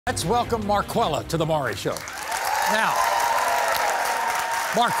Let's welcome Marquella to the Maury Show. Now,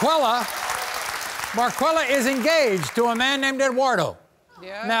 Marquella is engaged to a man named Eduardo.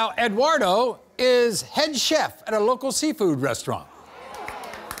 Yeah. Now, Eduardo is head chef at a local seafood restaurant.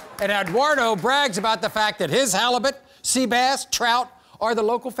 And Eduardo brags about the fact that his halibut, sea bass, trout are the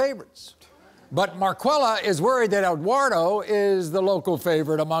local favorites. But Marquella is worried that Eduardo is the local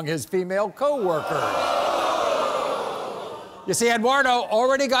favorite among his female co-workers. You see, Eduardo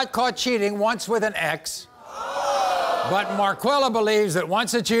already got caught cheating once with an ex, but Marquella believes that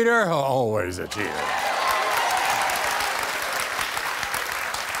once a cheater, always a cheater.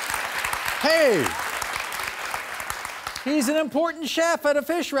 Hey, he's an important chef at a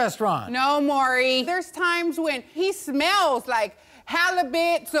fish restaurant. No, Maury. There's times when he smells like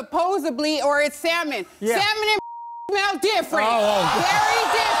halibut, supposedly, or it's salmon. Yeah. Salmon and smell different. Oh. Very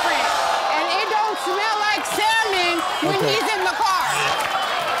different. And it don't smell like salmon when he's in the car.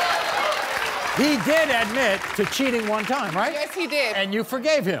 He did admit to cheating one time, right? Yes, he did. And you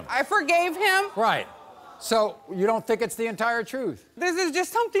forgave him. I forgave him. Right. So you don't think it's the entire truth? This is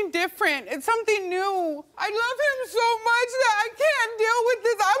just something different. It's something new. I love him so much that I can't deal with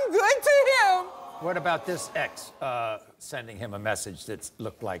this. I'm good to him. What about this ex sending him a message that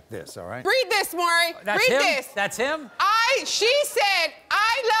looked like this, all right? Read this, Maury. That's Read him? this. That's him? She said,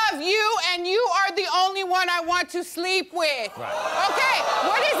 I love you and you are the only one I want to sleep with. Right. Okay,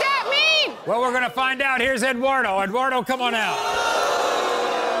 what does that mean? Well, we're gonna find out. Here's Eduardo. Eduardo, come on out.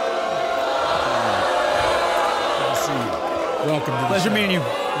 Good to see you. Welcome to the Pleasure show. meeting you.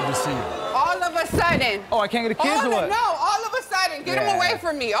 Good to see you. All of a sudden. Oh, I can't get a kiss or what? No, all of a sudden. Get him away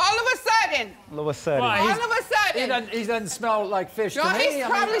from me. All of a sudden. All of a sudden. Why? All of a sudden. He doesn't smell like fish No, to me. he's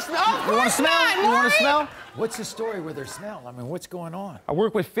probably smell. Of You want to course smell? not, You want Maury. to smell? What's the story with her smell? I mean, what's going on? I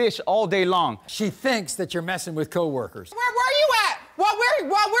work with fish all day long. She thinks that you're messing with coworkers. Where were you at? While we're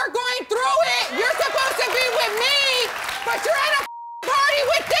going through it, you're supposed to be with me, but you're at a party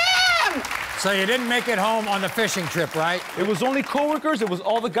with them. So you didn't make it home on the fishing trip, right? It was only coworkers. It was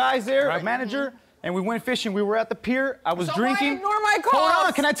all the guys there, Right. a manager, and we went fishing. We were at the pier. I was So drinking. why ignore my calls? Hold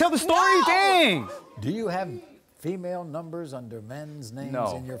on, can I tell the story? No. Dang. Do you have female numbers under men's names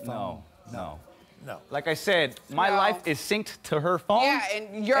in your phone? No. No. Like I said, my No. life is synced to her phone. Yeah,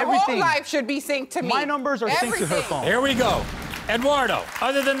 and your whole Everything. life should be synced to me. My numbers are synced to her Everything. phone. Here we go. Eduardo,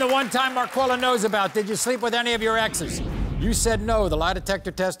 other than the one time Marquella knows about, did you sleep with any of your exes? You said no. The lie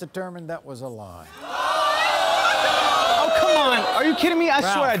detector test determined that was a lie. Oh, come on. Are you kidding me? I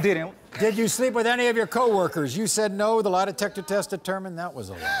Ralph, swear I didn't. Did you sleep with any of your coworkers? You said no. The lie detector test determined that was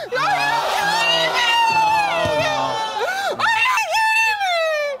a lie.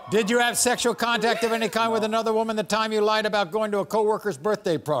 Did you have sexual contact of any kind with another woman the time you lied about going to a coworker's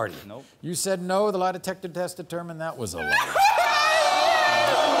birthday party? Nope. You said no. The lie detector test determined that was a lie.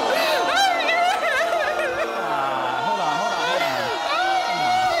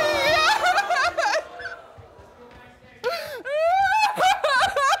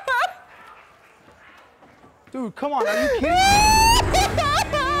 Dude, come on. Are you kidding me?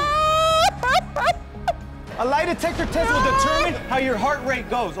 A lie detector test will determine how your heart rate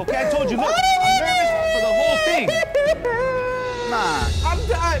goes, okay? I told you, look, I'm nervous for the whole thing. Nah. I'm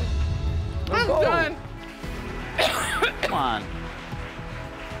done. I'm go. done. Come on.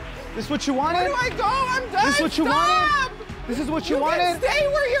 This what you wanted? Where do I go? I'm done. This what you Stop. wanted? This is what you Can wanted? stay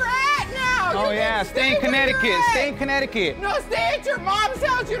where you're at now. Oh You yeah, can stay in where you're Connecticut. at. Stay in Connecticut. No, stay at your mom's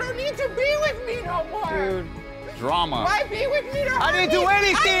house. You don't need to be with me no more. Dude, drama. Why be with me to I hurt didn't do me?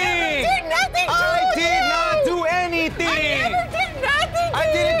 anything. I never did nothing to I you. did not do anything. I never did nothing to I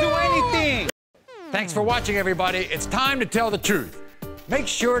didn't do you. anything. Thanks for watching, everybody. It's time to tell the truth. Make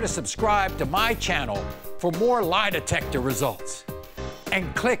sure to subscribe to my channel for more lie detector results.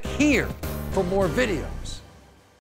 And click here for more videos.